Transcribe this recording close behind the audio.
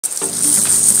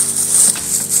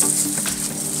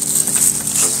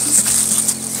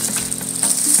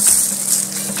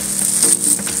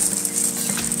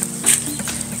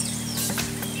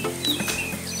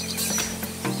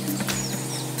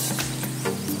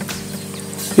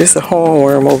There's a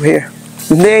hornworm over here.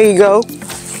 There you go.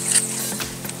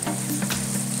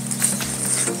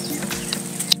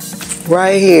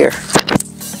 Right here.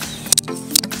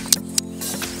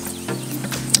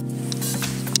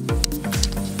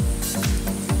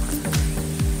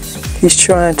 He's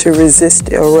trying to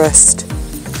resist arrest.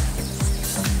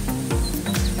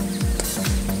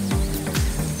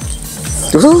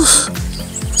 Oof.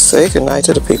 Say goodnight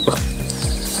to the people.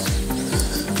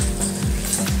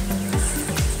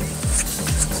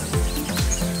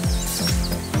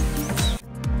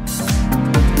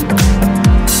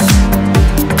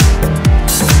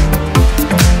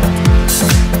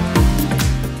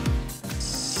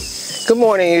 Good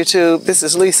morning, YouTube. This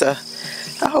is Lisa.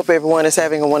 I hope everyone is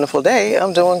having a wonderful day.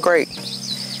 I'm doing great.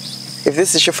 If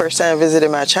this is your first time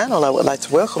visiting my channel, I would like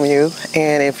to welcome you.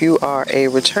 And if you are a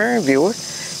return viewer,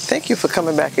 thank you for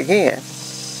coming back again.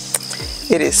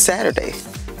 It is Saturday,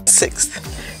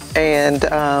 6th, and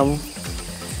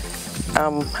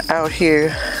I'm out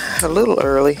here a little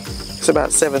early. It's about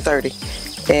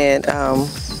 7:30, and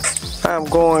I'm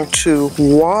going to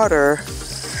water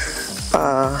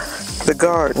the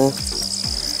garden.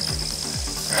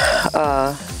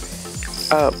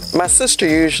 My sister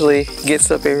usually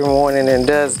gets up every morning and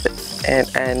does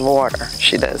it, and water.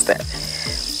 She does that,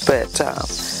 but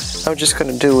I'm just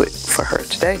going to do it for her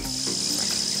today.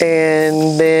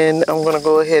 And then I'm going to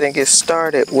go ahead and get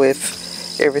started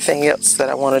with everything else that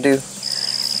I want to do.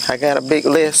 I got a big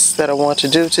list that I want to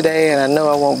do today, and I know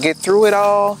I won't get through it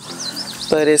all,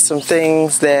 but it's some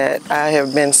things that I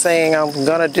have been saying I'm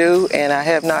going to do and I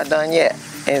have not done yet,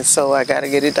 and so I got to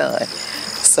get it done.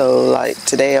 So like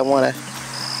today I want to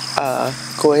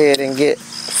go ahead and get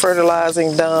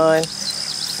fertilizing done,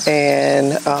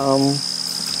 and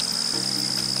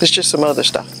there's just some other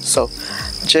stuff. So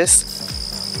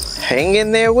just hang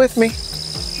in there with me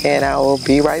and I will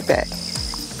be right back.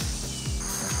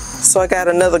 So I got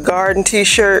another garden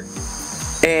t-shirt,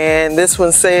 and this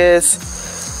one says,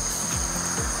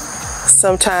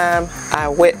 "Sometime I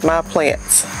wet my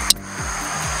plants."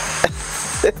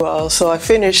 Well, so I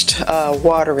finished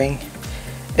watering,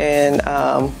 and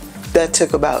that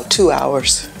took about 2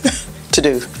 hours to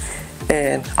do,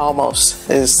 and almost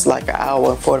is like an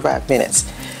hour and 45 minutes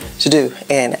to do,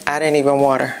 and I didn't even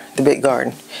water the big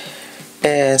garden.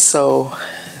 And so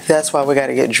that's why we got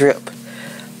to get drip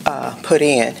put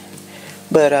in.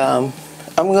 But I'm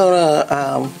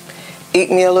gonna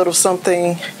eat me a little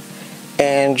something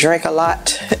and drink a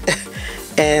lot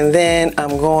and then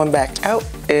I'm going back out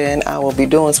and I will be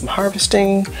doing some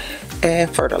harvesting and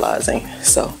fertilizing.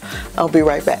 So I'll be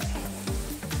right back.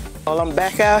 Well, I'm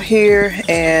back out here,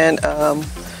 and I'm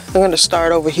going to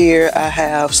start over here. I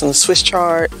have some Swiss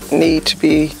chard need to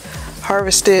be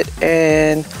harvested,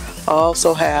 and I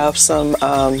also have some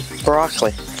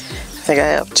broccoli. I think I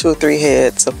have 2 or 3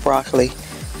 heads of broccoli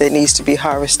that needs to be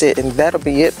harvested, and that'll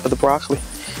be it for the broccoli.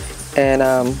 And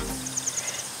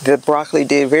the broccoli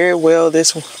did very well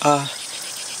this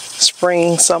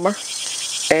spring, summer,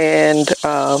 and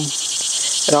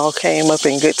it all came up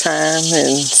in good time,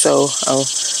 and so I'm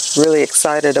really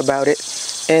excited about it.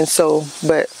 And so,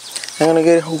 but I'm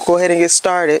gonna go ahead and get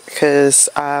started because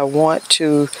I want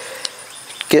to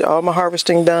get all my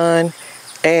harvesting done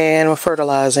and my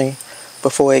fertilizing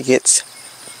before it gets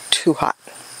too hot.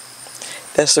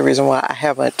 That's the reason why I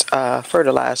haven't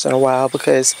fertilized in a while,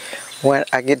 because when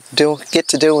I get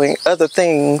to doing other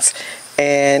things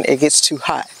and it gets too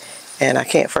hot and I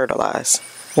can't fertilize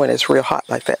when it's real hot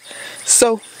like that.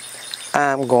 So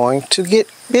I'm going to get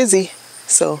busy.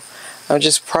 So I'm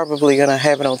just probably gonna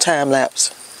have it on time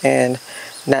lapse and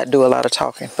not do a lot of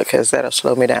talking because that'll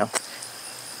slow me down.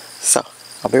 So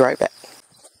I'll be right back.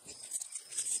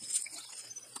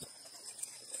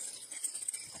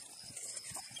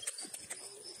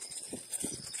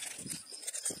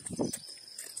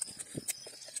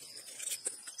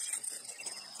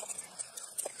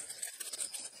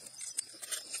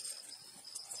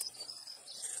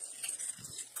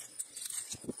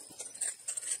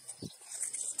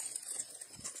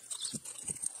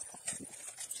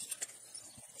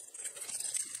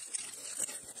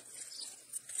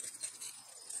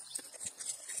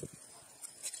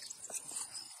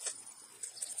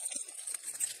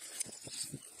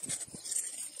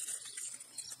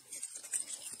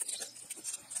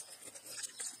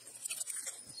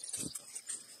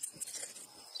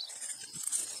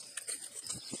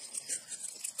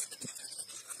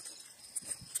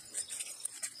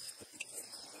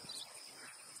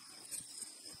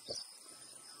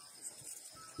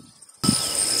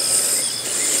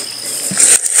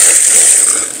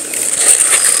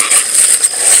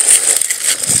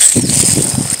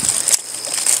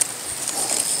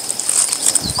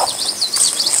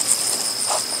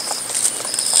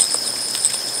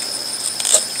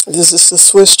 This is the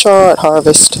Swiss chard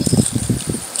harvest.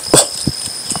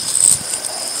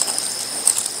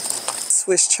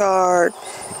 Swiss chard,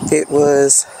 it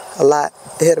was a lot.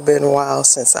 It had been a while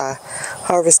since I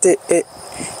harvested it,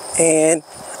 and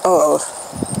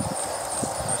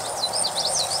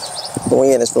the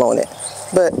wind is blowing it.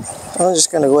 But I'm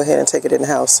just going to go ahead and take it in the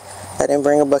house. I didn't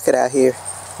bring a bucket out here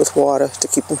with water to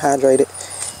keep them hydrated.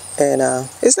 And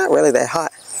it's not really that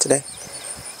hot today,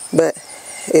 but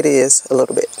it is a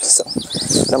little bit. So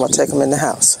I'm going to take them in the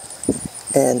house,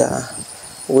 and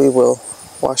we will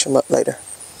wash them up later.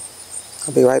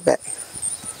 I'll be right back.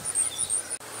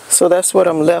 So that's what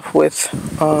I'm left with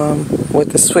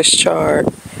the Swiss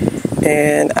chard.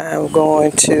 And I'm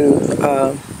going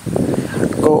to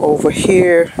go over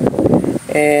here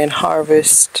and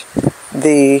harvest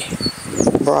the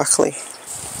broccoli.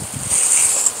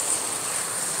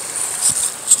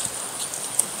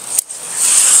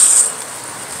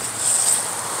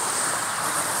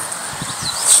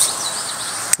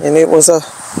 And it was a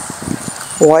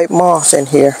white moth in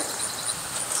here.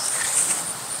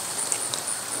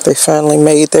 They finally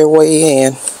made their way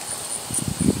in.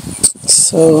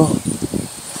 So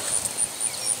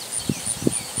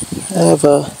I have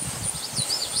a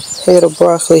head of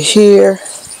broccoli here.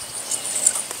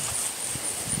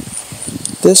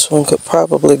 This one could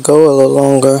probably go a little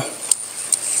longer.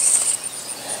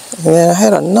 And then I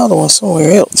had another one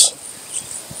somewhere else.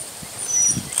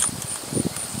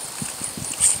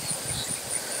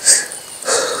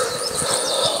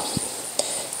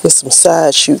 There's some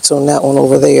side shoots on that one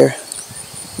over there. I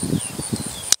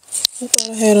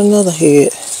thought I had another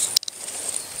head.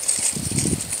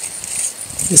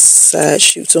 There's side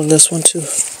shoots on this one too.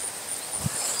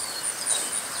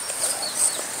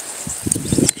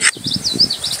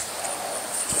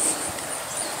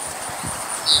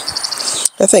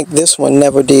 I think this one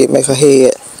never did make a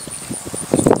head.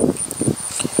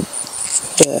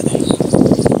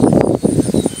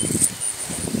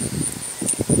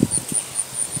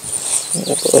 But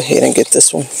I'll go ahead and get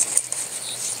this one.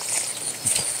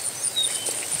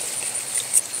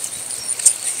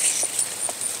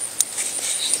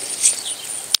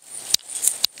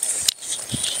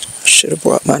 Should have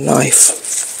brought my knife.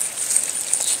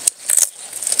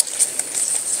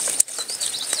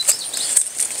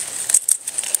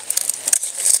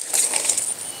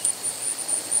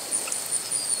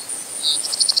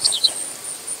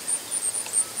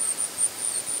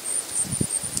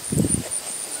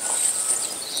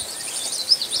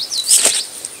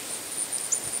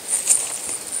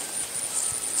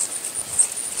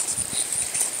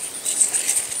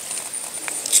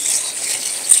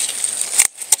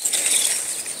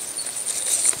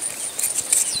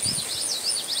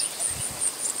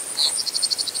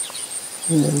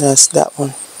 And then that's that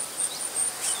one.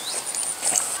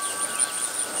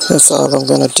 That's all I'm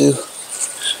gonna do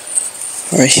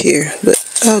right here. But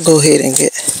I'll go ahead and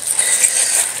get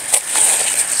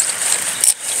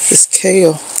this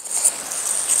kale.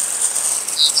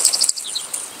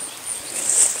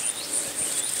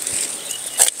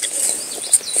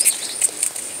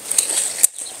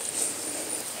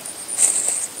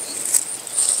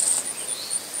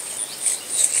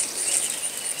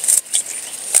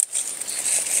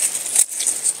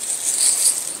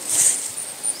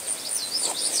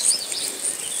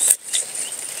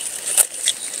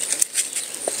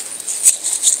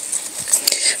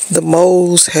 The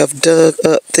moles have dug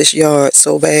up this yard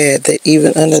so bad that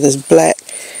even under this black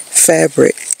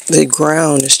fabric, the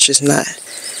ground is just not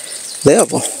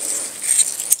level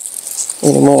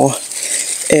anymore.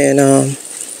 And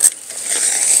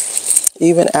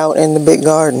even out in the big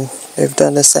garden, they've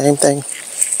done the same thing.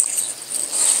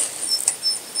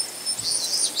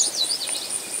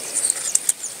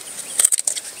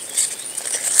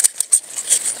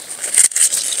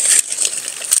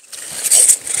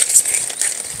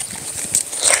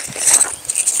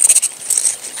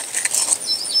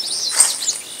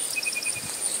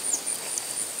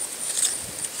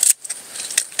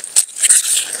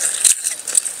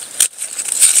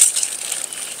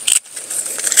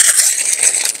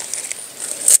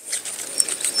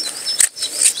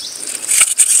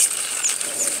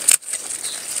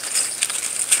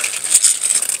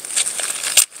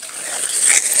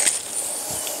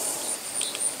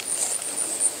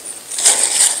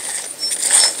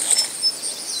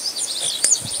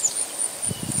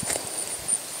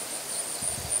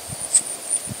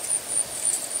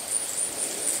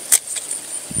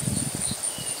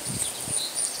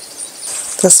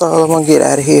 That's all I'm gonna get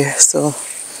out of here, so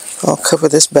I'll cover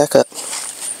this back up.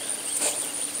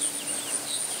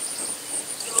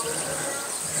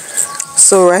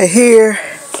 So right here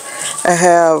I I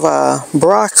have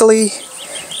broccoli,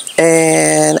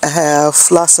 and I have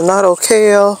lacinato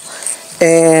kale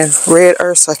and red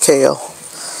ursa kale.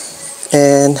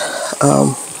 And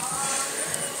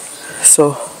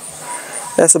so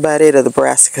that's about it of the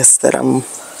brassicas that I'm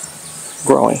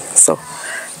growing. So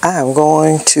I am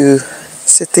going to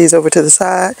sit these over to the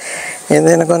side, and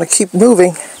then I'm going to keep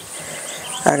moving.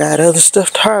 I got other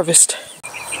stuff to harvest.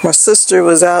 My sister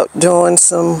was out doing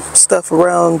some stuff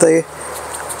around the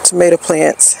tomato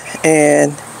plants,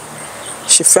 and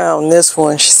she found this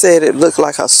one. She said it looked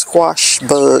like a squash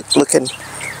bug looking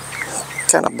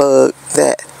kind of bug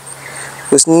that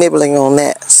was nibbling on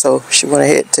that, so she went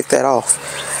ahead and took that off.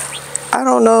 I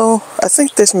don't know, I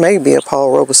think this may be a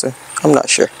Paul Robeson, I'm not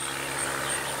sure,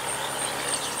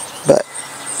 but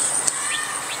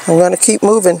I'm gonna keep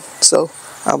moving, so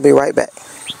I'll be right back.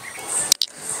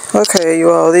 Okay, you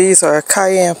all, these are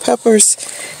cayenne peppers,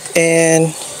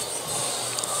 and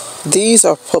these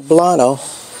are poblano.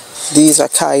 These are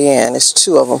cayenne. It's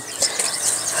 2 of them.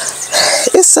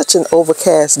 It's such an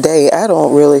overcast day. I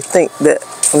don't really think that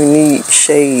we need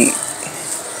shade.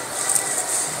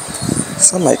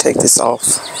 So I might take this off.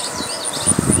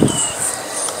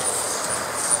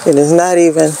 It is not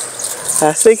even,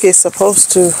 I think it's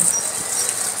supposed to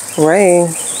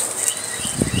rain.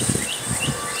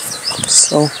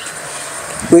 So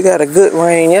we got a good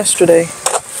rain yesterday.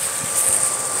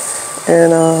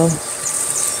 And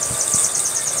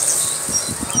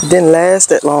didn't last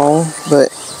that long,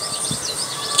 but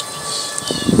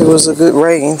it was a good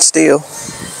rain still.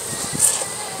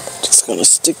 Just gonna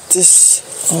stick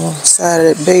this on the side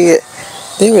of that bed.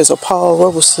 There is a Paul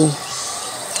Robeson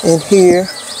in here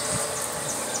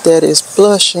that is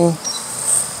blushing,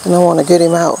 and I want to get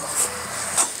him out.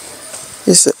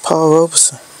 It's a Paul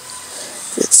Robeson.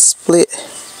 It's split,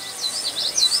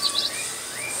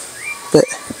 but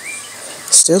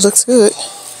still looks good.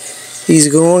 He's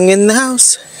going in the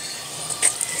house.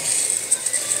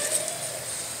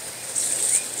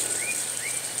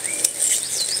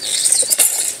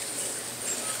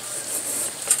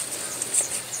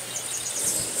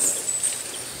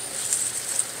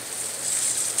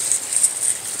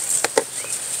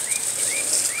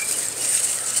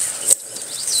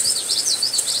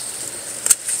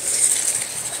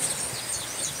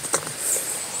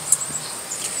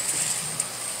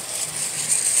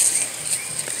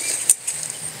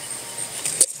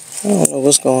 I don't know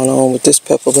what's going on with this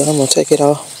pepper, but I'm going to take it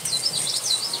off.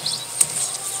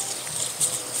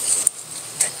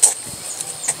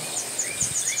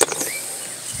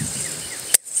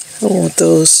 I want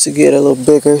those to get a little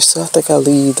bigger, so I think I'll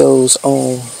leave those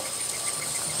on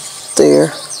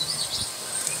there.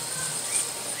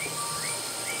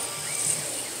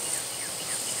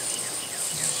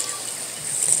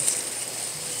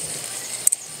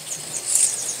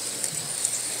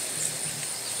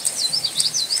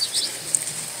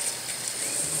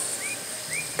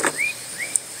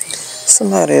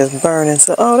 Somebody is burning.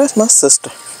 So, oh, that's my sister.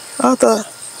 I thought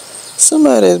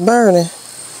somebody is burning.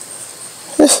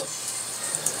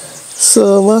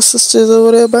 So my sister's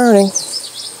over there burning.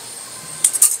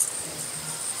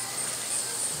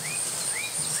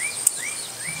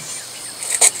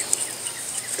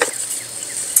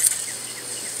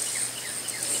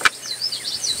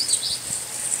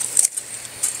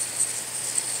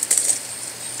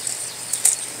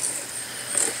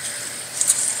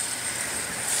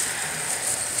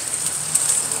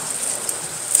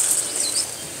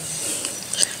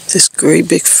 This great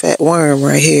big fat worm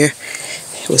right here,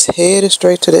 it was headed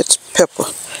straight to that pepper.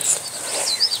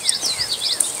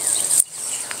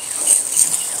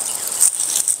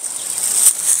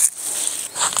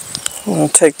 I'm going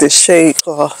to take this shade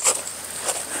cloth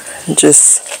and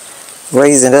just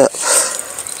raise it up.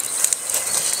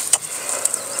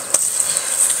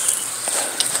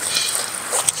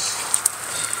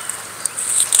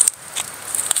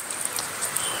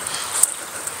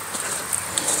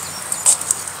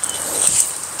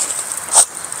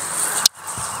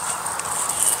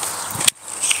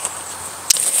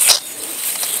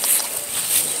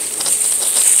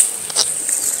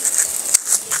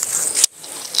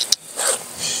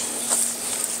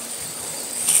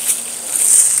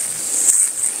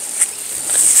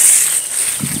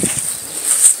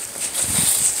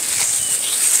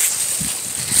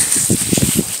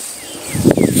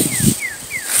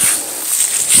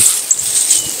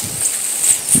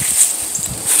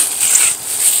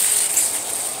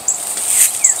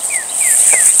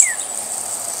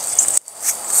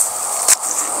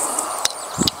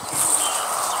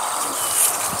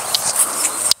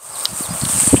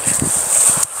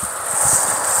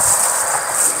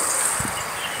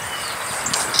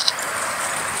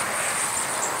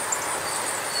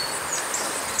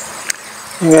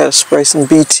 I gotta spray some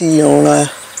BT on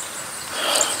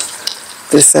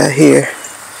this out here.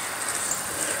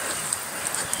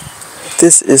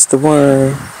 This is the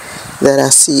worm that I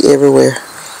see everywhere.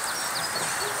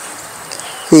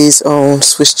 He's on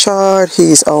Swiss chard,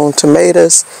 he's on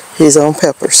tomatoes, he's on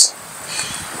peppers.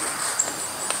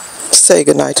 Say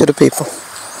goodnight to the people.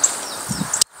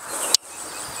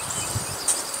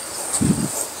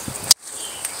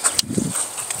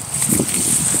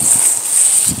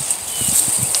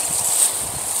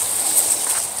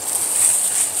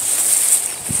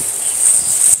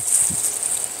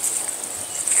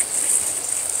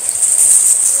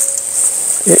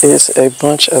 It is a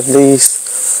bunch of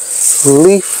these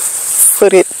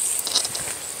leaf-footed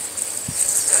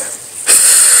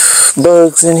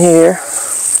bugs in here.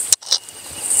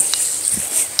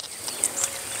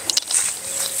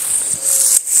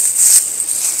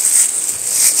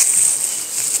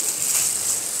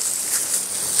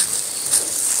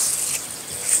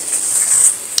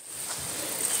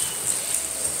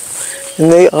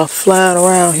 And they are flying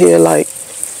around here like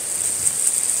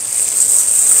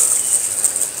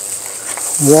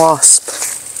wasp.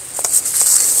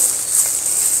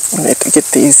 I need to get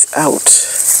these out.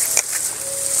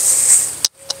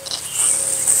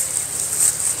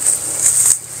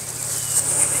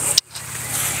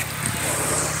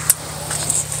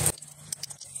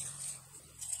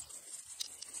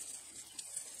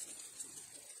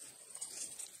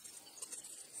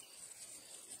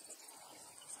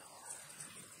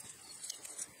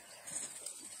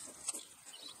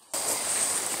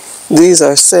 These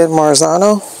are San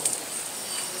Marzano.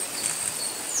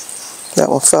 That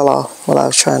one fell off while I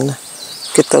was trying to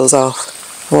get those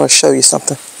off. I want to show you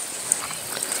something.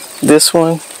 This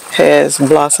one has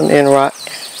blossom end rot.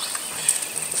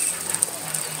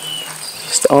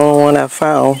 It's the only one I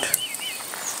found.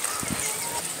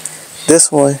 This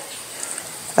one,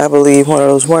 I believe one of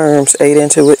those worms ate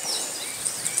into it.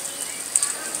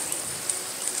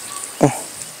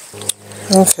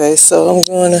 Okay, so I'm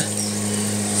gonna,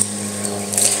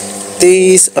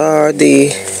 these are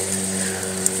the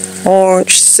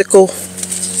orange sickle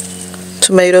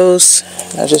tomatoes.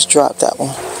 I just dropped that one.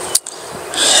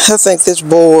 I think this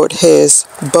board has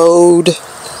bowed,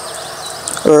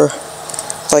 or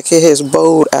like it has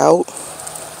bowed out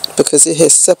because it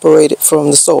has separated from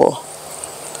the soil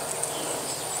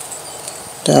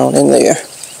down in there.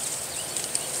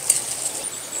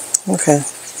 Okay,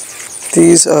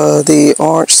 these are the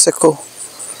orange sickle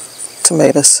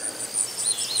tomatoes.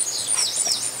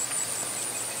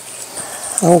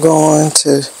 I'm going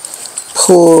to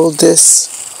pull this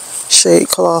shade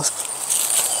cloth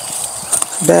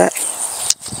back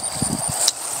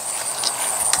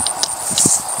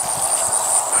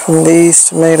from these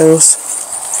tomatoes.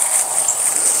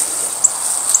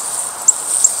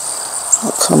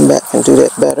 I'll come back and do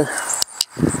that better.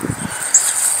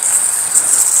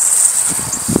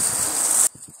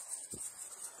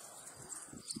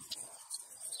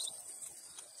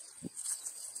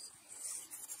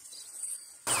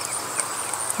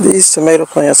 These tomato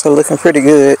plants are looking pretty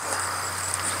good.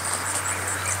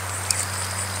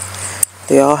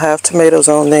 They all have tomatoes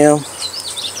on them,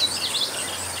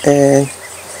 and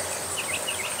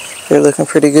they're looking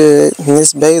pretty good. And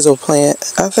this basil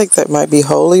plant, I think that might be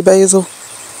holy basil,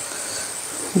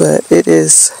 but it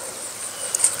is,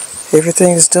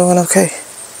 everything is doing okay.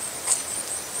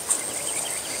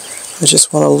 I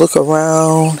just want to look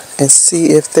around and see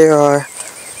if there are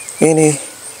any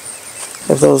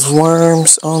of those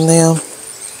worms on them.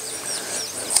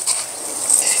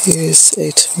 Here's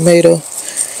a tomato.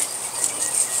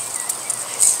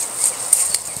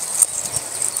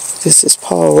 This is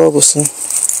Paul Robeson.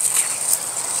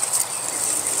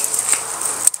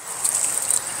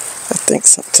 I think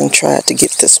something tried to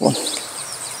get this one.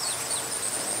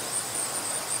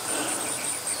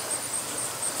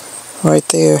 Right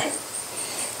there.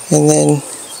 And then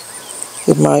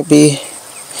it might be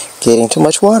getting too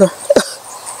much water.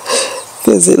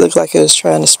 Because it looked like it was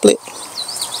trying to split.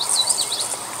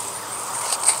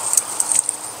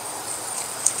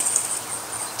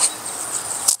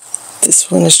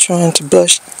 This one is trying to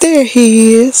blush. There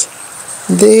he is.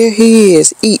 There he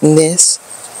is, eating this.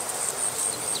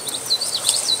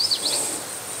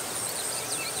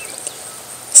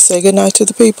 Say goodnight to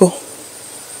the people.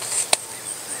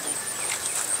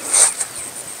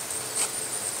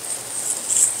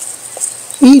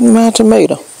 Eating my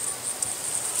tomato.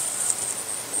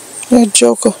 That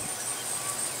joker.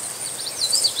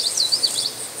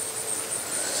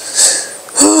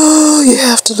 Oh, you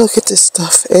have to look at this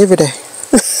stuff every day.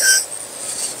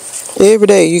 Every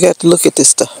day you got to look at this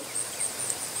stuff.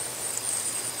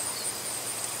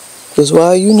 Because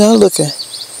while you not looking,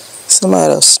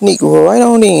 somebody will sneak right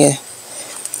on in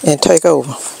and take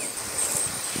over.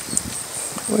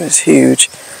 It's huge.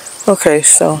 Okay,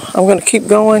 so I'm going to keep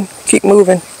going, keep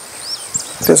moving,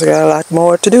 because I got a lot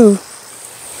more to do.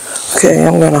 Okay,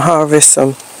 I'm going to harvest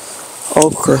some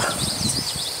okra.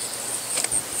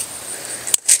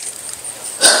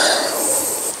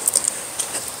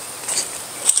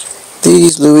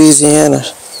 These Louisiana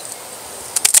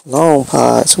long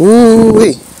pods.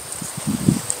 Woo-wee.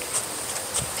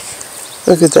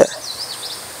 Look at that.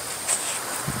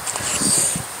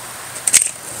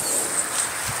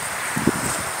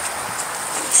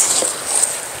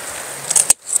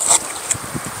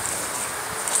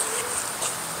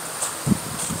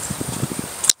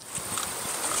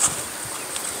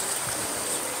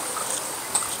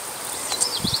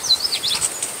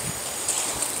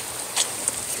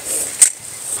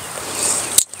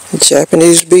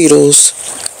 Japanese beetles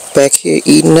back here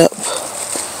eating up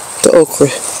the okra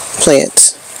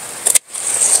plants.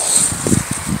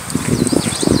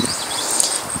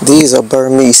 These are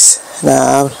Burmese.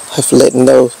 Now I have to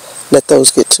let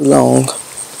those get too long.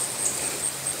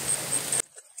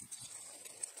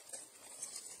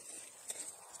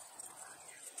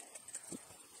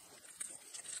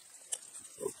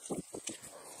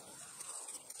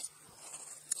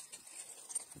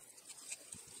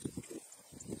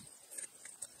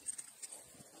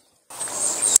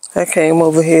 I came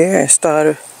over here and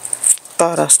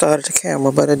thought I started the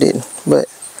camera, but I didn't. But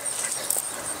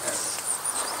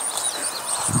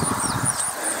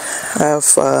I've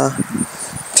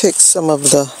picked some of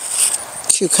the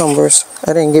cucumbers.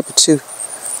 I didn't get to,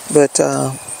 but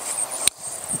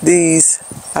these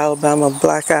Alabama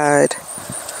black-eyed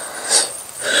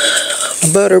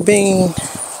butter bean,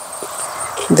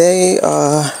 they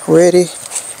are ready,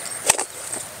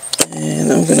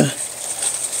 and I'm gonna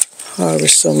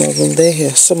harvest some of them.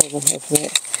 Some of them have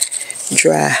went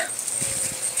dry,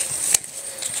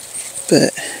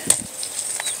 but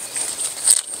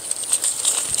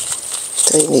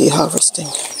they need harvesting.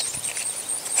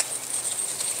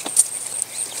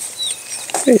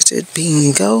 Where's that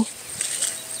bean go?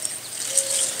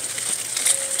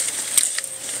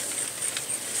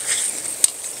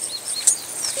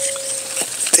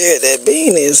 There that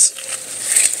bean is.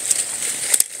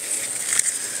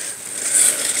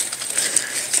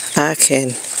 I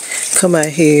can come out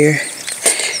here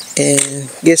and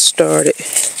get started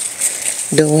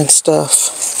doing stuff,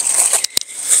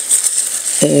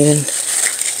 and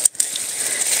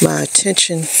my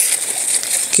attention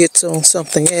gets on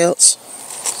something else,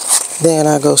 then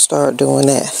I go start doing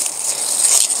that.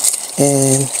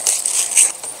 And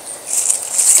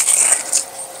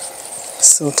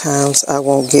sometimes I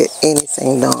won't get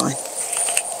anything done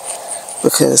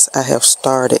because I have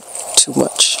started too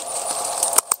much.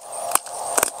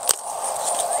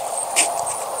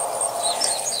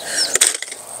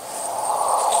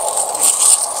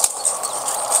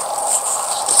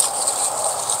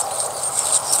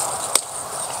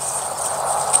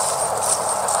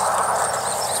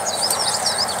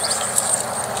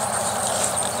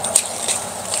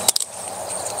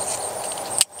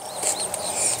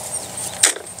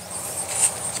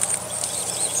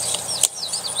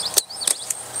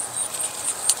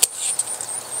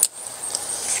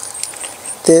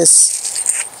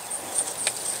 This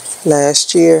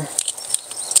last year,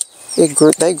 they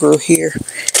grew here,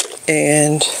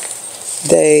 and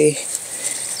they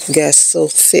got so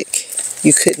thick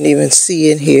you couldn't even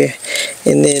see in here.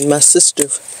 And then my sister,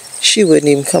 she wouldn't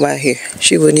even come out here.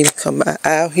 She wouldn't even come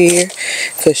out here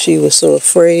because she was so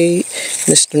afraid.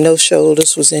 Mr. No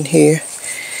Shoulders was in here,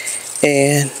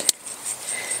 and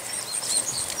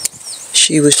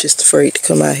she was just afraid to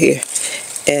come out here.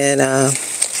 And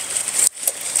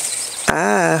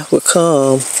I would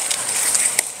come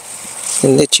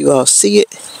and let you all see it,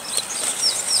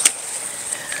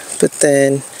 but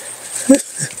then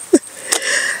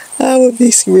I would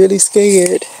be really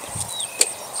scared.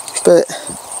 But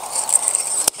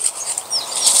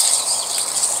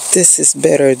this is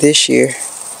better this year.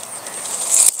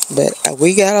 But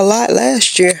we got a lot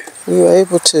last year. We were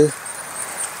able to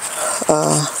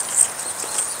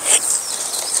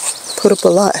put up a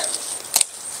lot.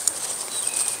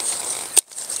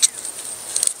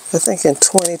 I think in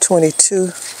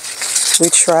 2022 we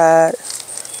tried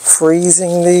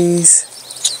freezing these.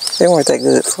 They weren't that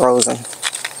good frozen.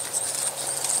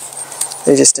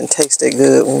 They just didn't taste that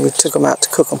good when we took them out to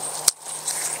cook them.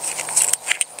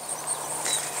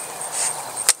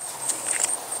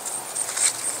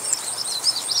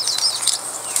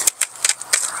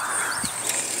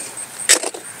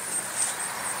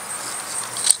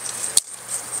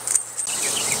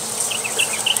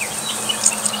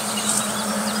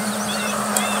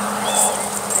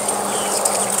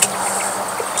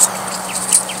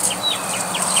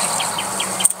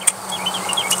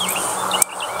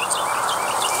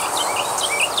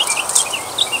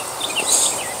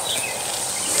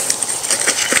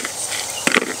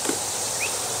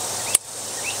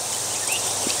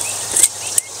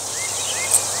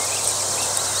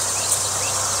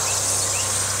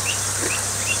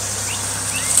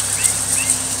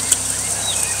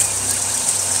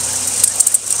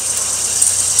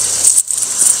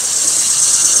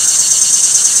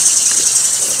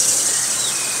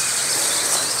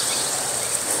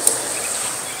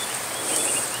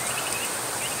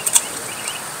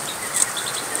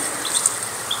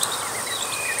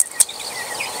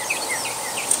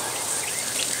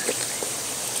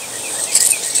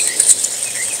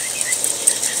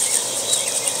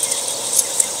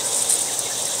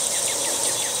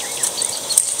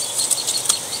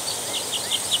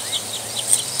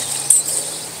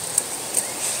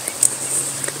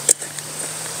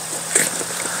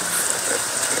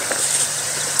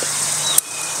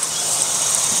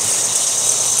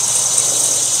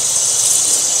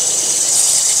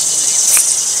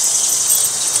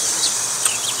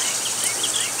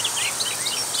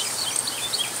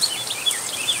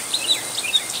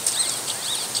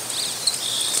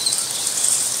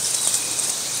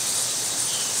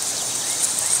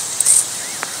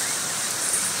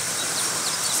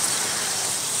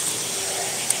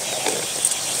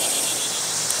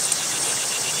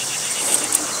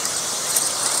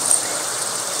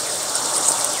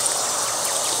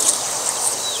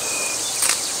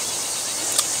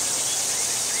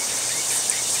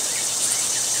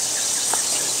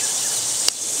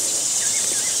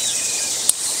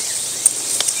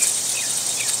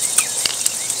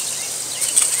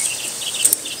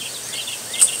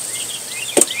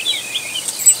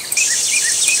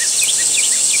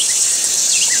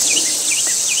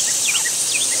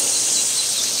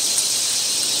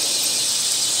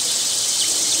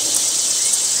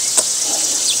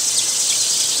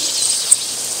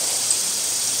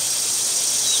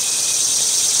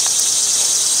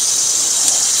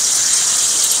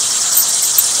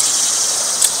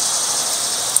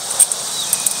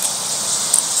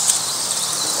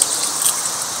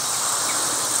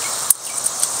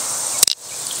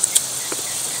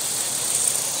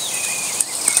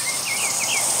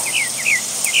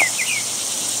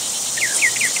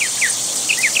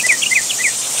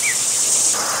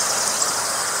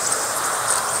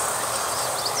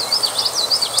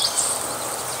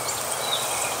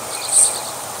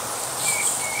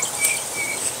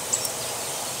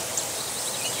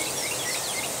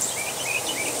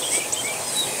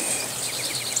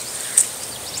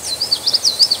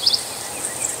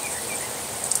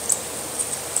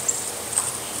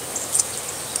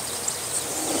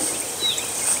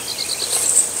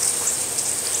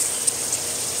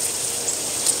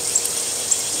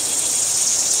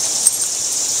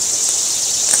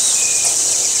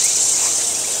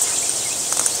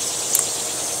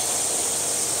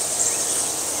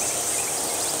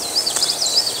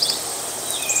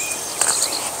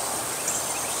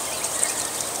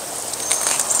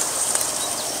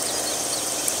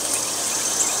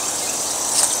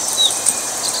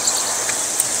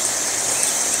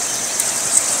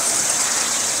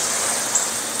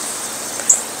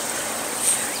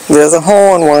 There's a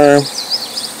hornworm.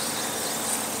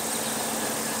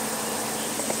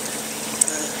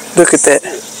 Look at that.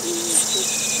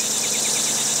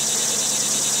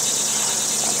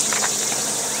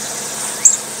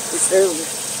 It's early.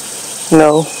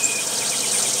 No.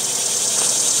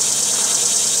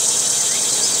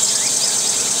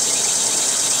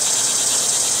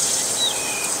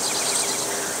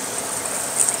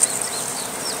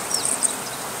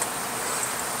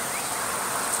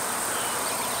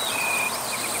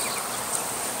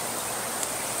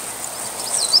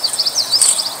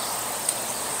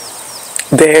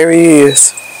 There he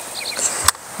is.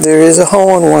 There is a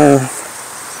hornworm.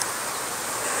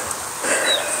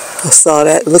 I saw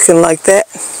that looking like that.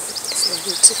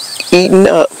 Eating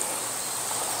up.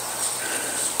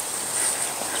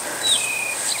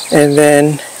 And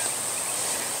then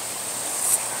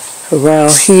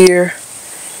around here,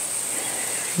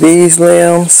 these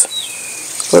limbs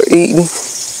are eaten.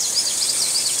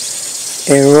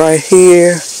 And right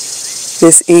here,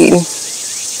 it's eaten.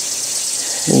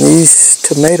 And these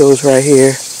tomatoes right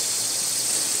here.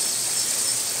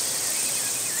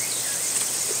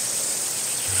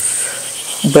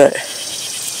 But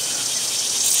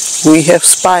we have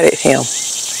spotted him.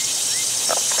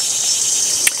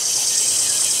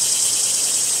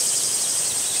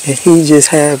 And he just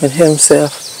having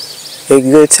himself a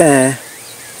good time.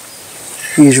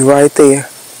 He's right there.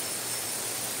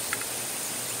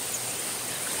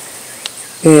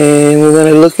 And we're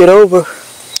going to look it over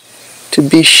to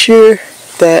be sure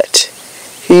that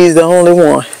he's the only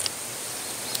one.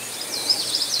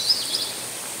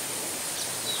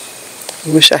 I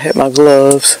wish I had my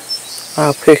gloves.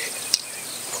 I'll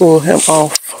pull him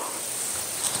off.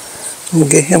 I'm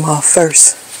gonna get him off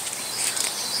first.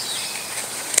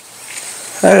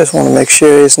 I just want to make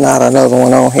sure it's not another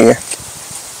one on here.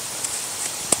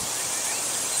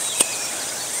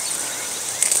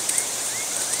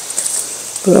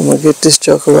 But I'm gonna get this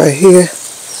joker right here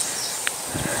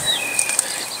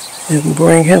and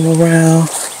bring him around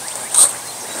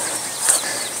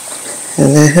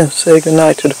and let him say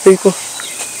goodnight to the people.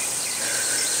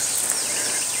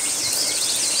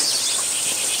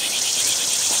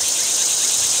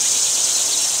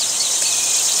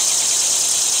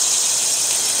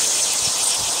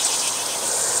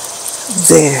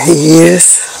 There he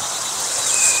is.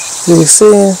 Do you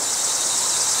see him?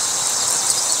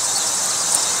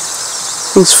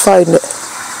 He's fighting it.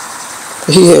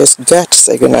 He has got to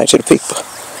say goodnight to the people.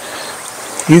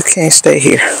 You can't stay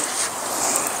here.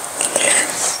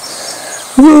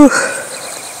 Woo.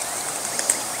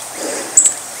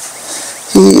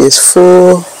 He is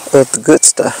full of the good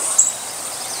stuff.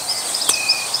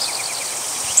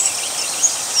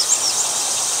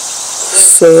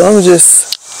 So I'm just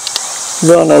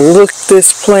gonna look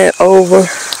this plant over,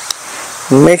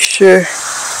 make sure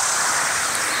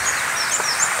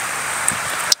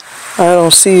I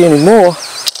don't see any more.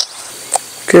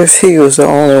 Guess he was the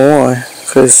only one,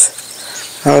 because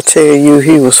I'll tell you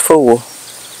he was full.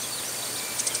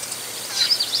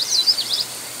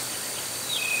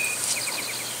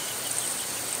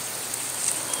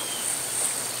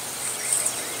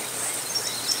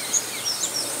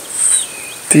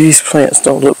 These plants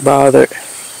don't look bothered.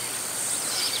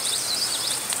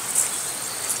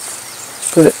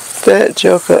 But that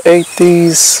joker ate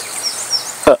these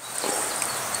up.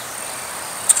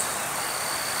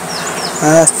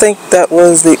 I think that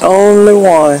was the only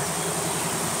one.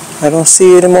 I don't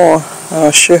see it anymore.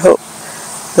 I sure hope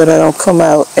that I don't come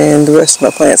out and the rest of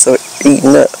my plants are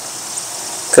eaten up,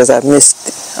 because I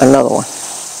missed another one.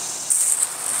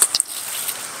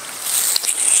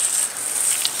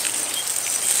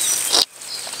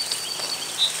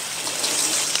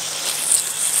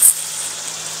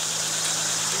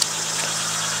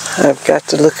 I've got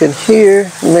to look in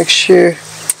here and make sure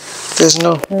there's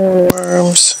no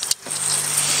hornworms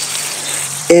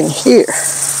in here.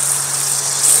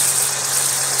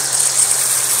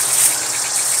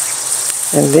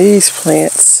 And these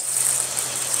plants,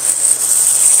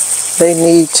 they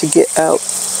need to get out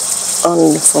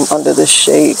from under the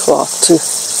shade cloth too.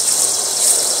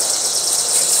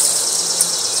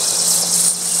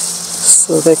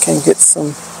 So they can get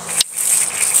some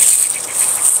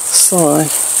sun.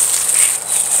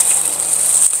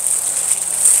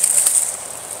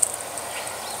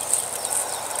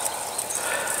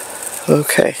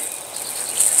 Okay,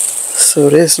 so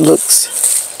this looks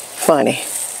funny.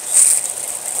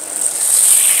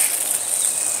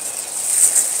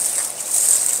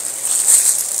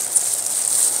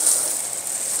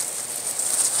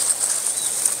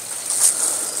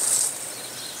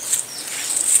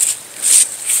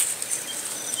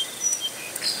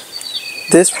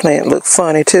 This plant looked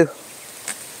funny too.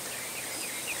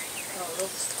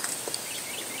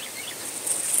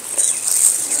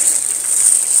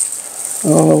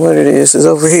 I don't know what it is. It's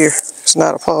over here. It's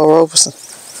not a Paul Robeson.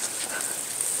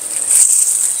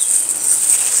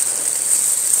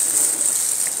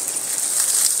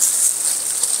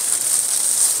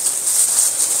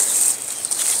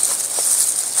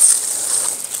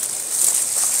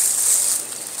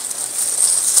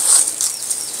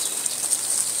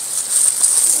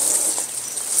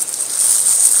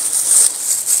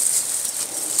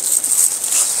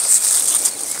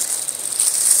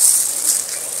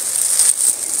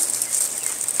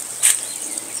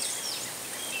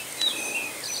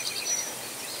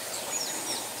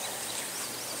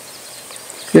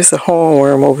 There's a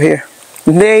hornworm over here.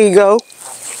 There you go.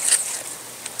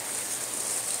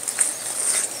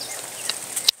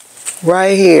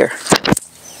 Right here.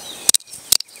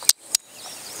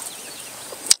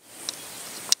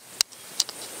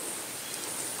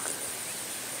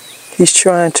 He's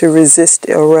trying to resist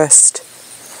arrest.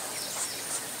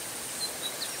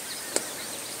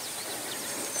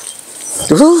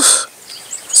 Oof.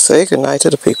 Say goodnight to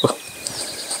the people.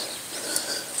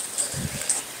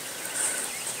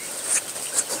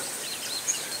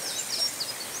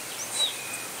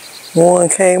 One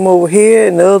came over here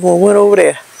and the other one went over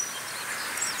there.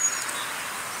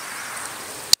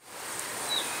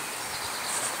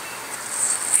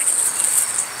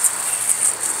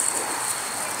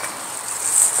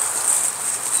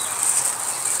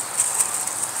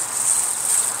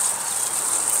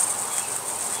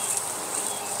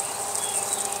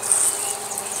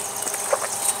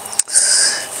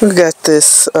 We got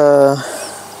this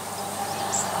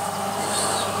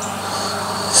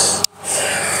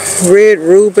red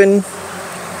Reuben.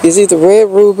 It's either red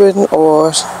Reuben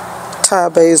or Thai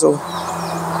basil.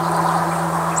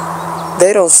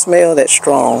 They don't smell that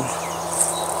strong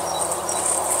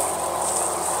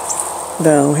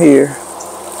down here.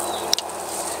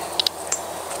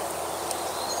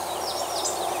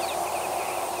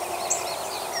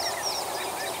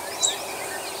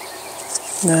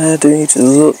 Now I do need to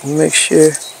look and make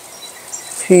sure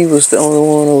he was the only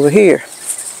one over here.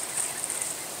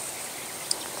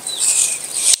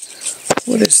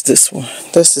 What is this one?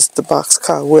 This is the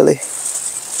boxcar Willie.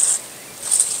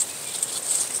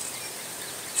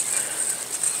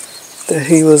 That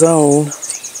he was on.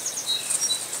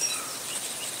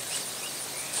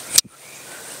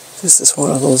 This is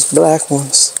one of those black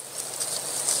ones.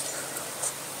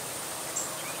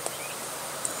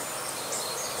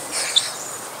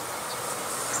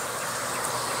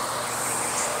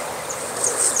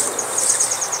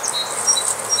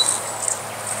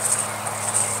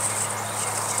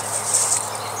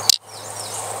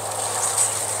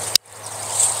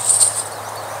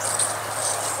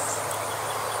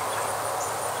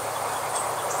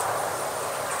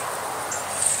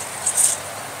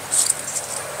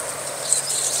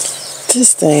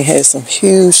 This thing has some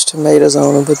huge tomatoes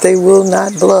on them, but they will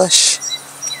not blush.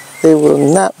 They will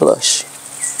not blush.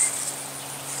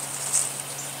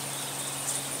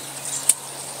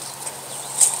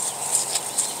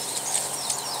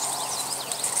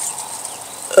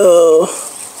 Oh,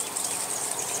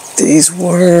 these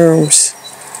worms.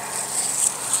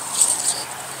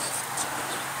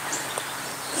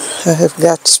 I have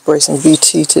got to spray some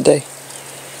BT today,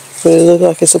 but it looks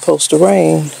like it's supposed to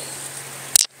rain.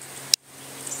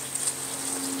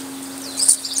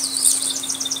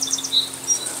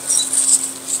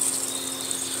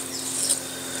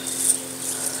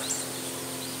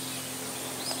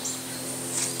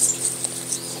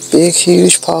 Big,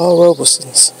 huge Paul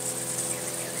Robesons.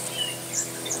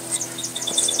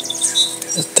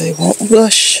 But they won't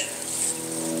blush.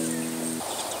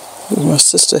 My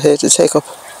sister had to take a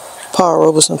Paul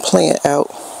Robeson plant out.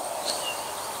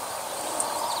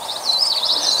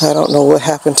 I don't know what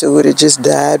happened to it. It just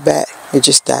died back. It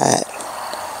just died.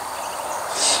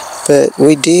 But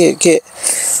we did get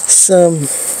some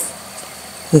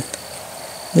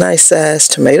nice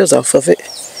sized tomatoes off of it.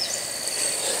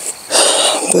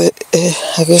 But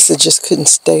I guess it just couldn't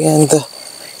stand the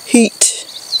heat.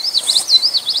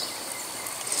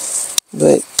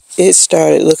 But it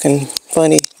started looking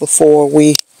funny before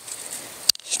we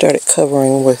started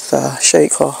covering with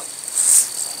shade cloth.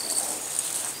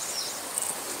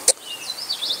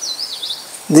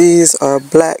 These are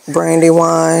black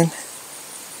brandywine,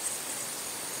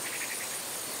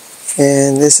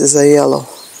 and this is a yellow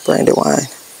brandywine.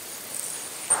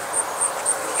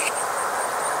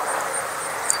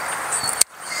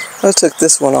 I took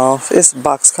this one off. It's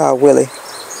boxcar Willie.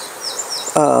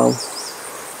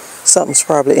 Something's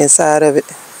probably inside of it.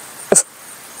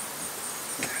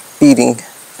 eating.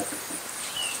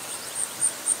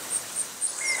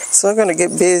 So I'm going to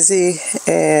get busy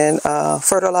and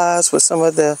fertilize with some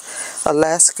of the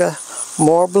Alaska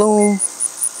More Bloom.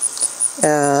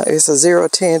 It's a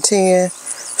 0-10-10,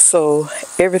 so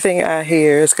everything out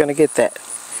here is going to get that.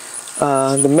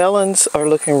 The melons are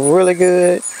looking really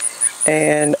good,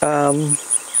 and I'm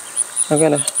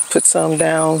going to put some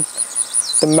down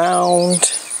the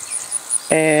mound,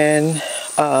 and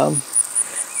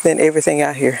then everything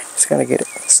out here is going to get it.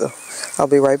 So I'll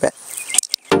be right back.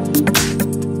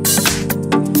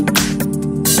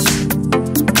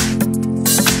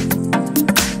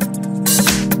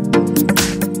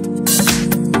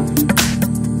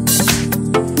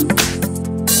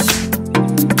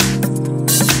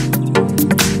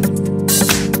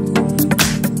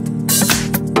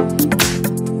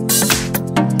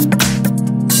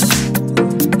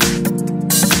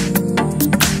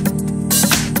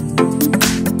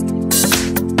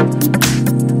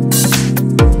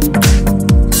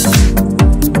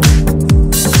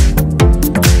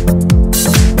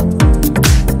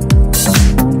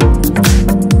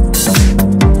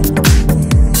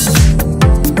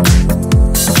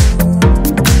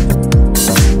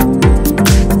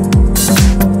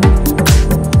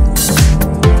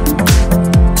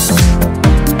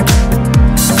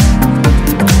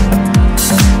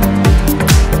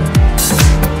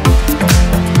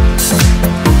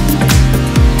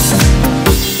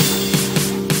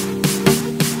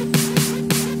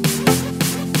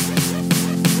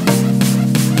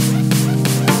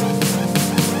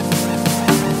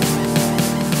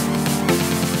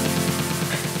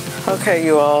 Okay,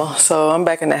 you all, so I'm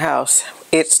back in the house.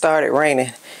 It started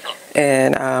raining,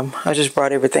 and I just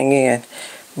brought everything in,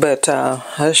 but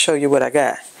I'll show you what I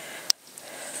got.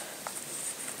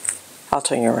 I'll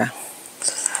turn you around.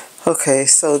 Okay,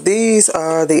 so these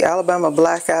are the Alabama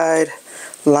Black-Eyed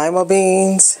Lima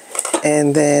beans,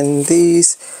 and then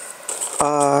these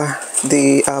are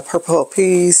the purple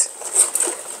peas.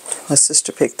 My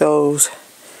sister picked those,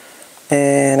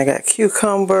 and I got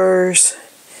cucumbers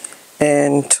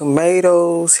and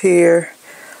tomatoes here.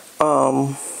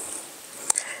 I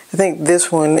think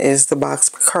this one is the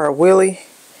Boxcar Willie.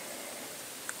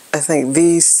 I think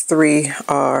these three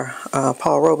are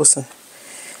Paul Robeson.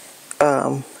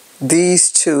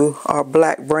 These two are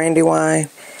black brandywine,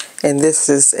 and this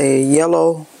is a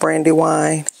yellow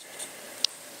brandywine.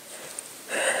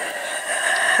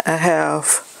 I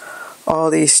have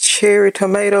all these cherry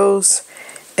tomatoes,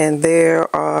 and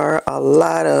there are a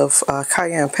lot of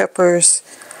cayenne peppers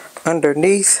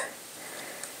underneath.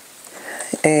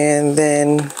 And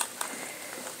then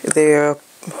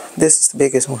this is the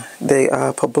biggest one, the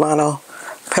poblano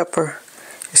pepper.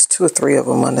 There's 2 or 3 of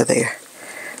them under there.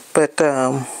 But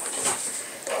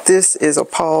this is a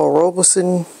Paul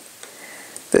Robeson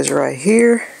that's right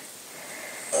here.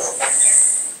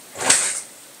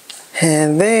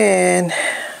 And then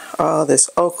all this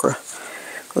okra.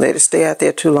 Let it stay out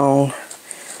there too long.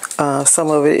 Some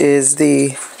of it is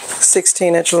the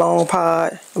 16-inch long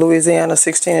pod, Louisiana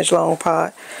 16-inch long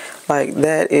pod. Like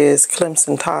that is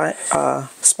Clemson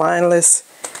spineless.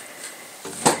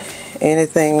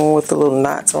 Anything with the little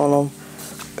knots on them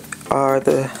are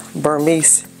the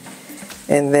Burmese.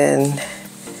 And then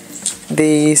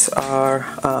these are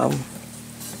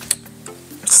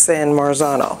San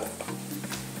Marzano.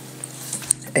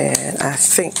 And I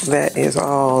think that is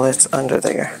all that's under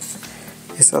there.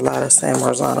 It's a lot of San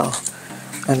Marzano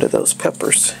under those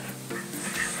peppers.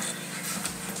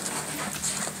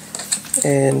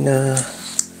 And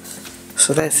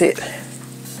so that's it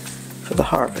for the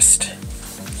harvest.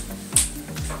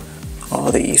 All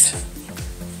these.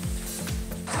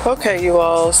 Okay, you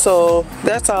all, so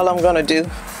that's all I'm gonna do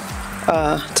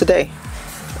today.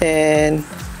 And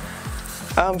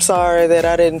I'm sorry that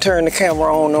I didn't turn the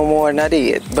camera on no more than I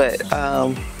did, but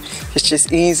it's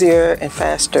just easier and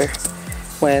faster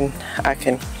when I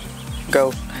can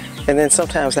go. And then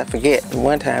sometimes I forget.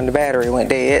 One time the battery went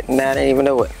dead and I didn't even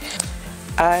know it.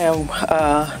 I am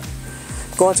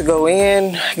going to go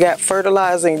in, got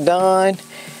fertilizing done,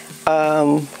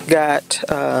 got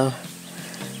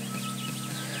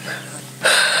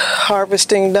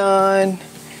harvesting done,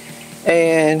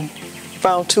 and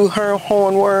found 2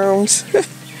 hornworms.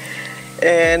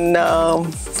 And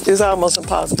it's almost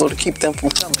impossible to keep them from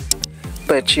coming.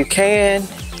 But you can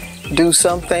do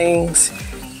some things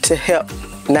to help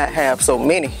not have so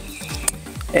many.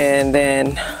 And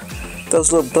then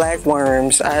those little black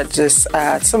worms,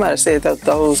 somebody said that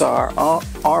those are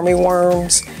army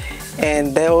worms,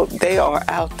 and they are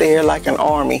out there like an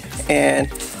army.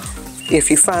 And if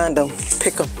you find them,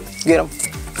 pick them, get them,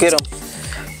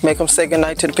 make them say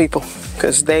goodnight to the people,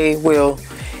 because they will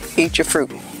eat your fruit.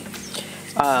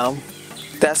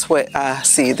 That's what I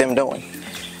see them doing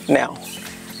now.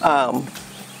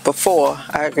 Before,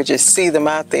 I could just see them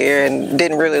out there and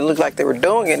didn't really look like they were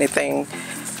doing anything,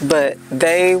 but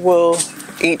they will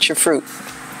eat your fruit.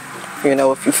 You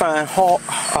know, if you find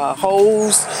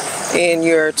holes in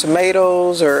your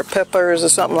tomatoes or peppers or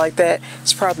something like that,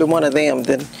 it's probably one of them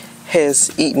that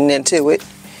has eaten into it.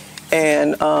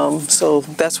 And so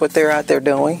that's what they're out there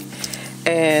doing.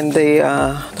 And the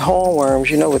hornworms,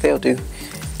 you know what they'll do.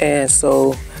 And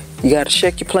so you got to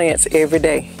check your plants every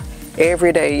day.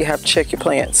 Every day you have to check your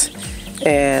plants.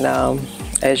 And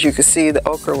as you can see, the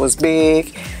okra was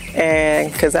big,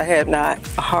 and because I had not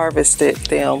harvested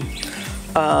them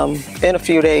in a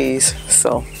few days,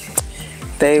 so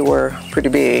they were pretty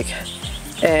big.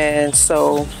 And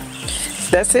so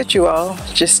that's it, you all.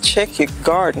 Just check your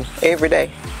garden every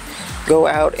day. Go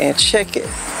out and check it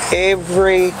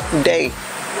every day,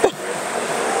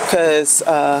 because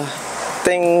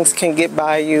things can get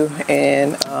by you,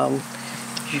 and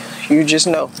you just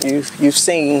know, you've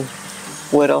seen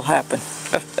what'll happen.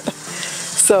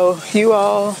 So you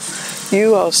all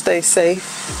stay safe,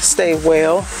 stay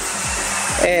well,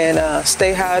 and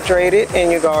stay hydrated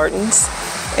in your gardens,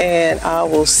 and I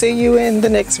will see you in the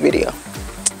next video.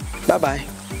 Bye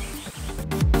bye.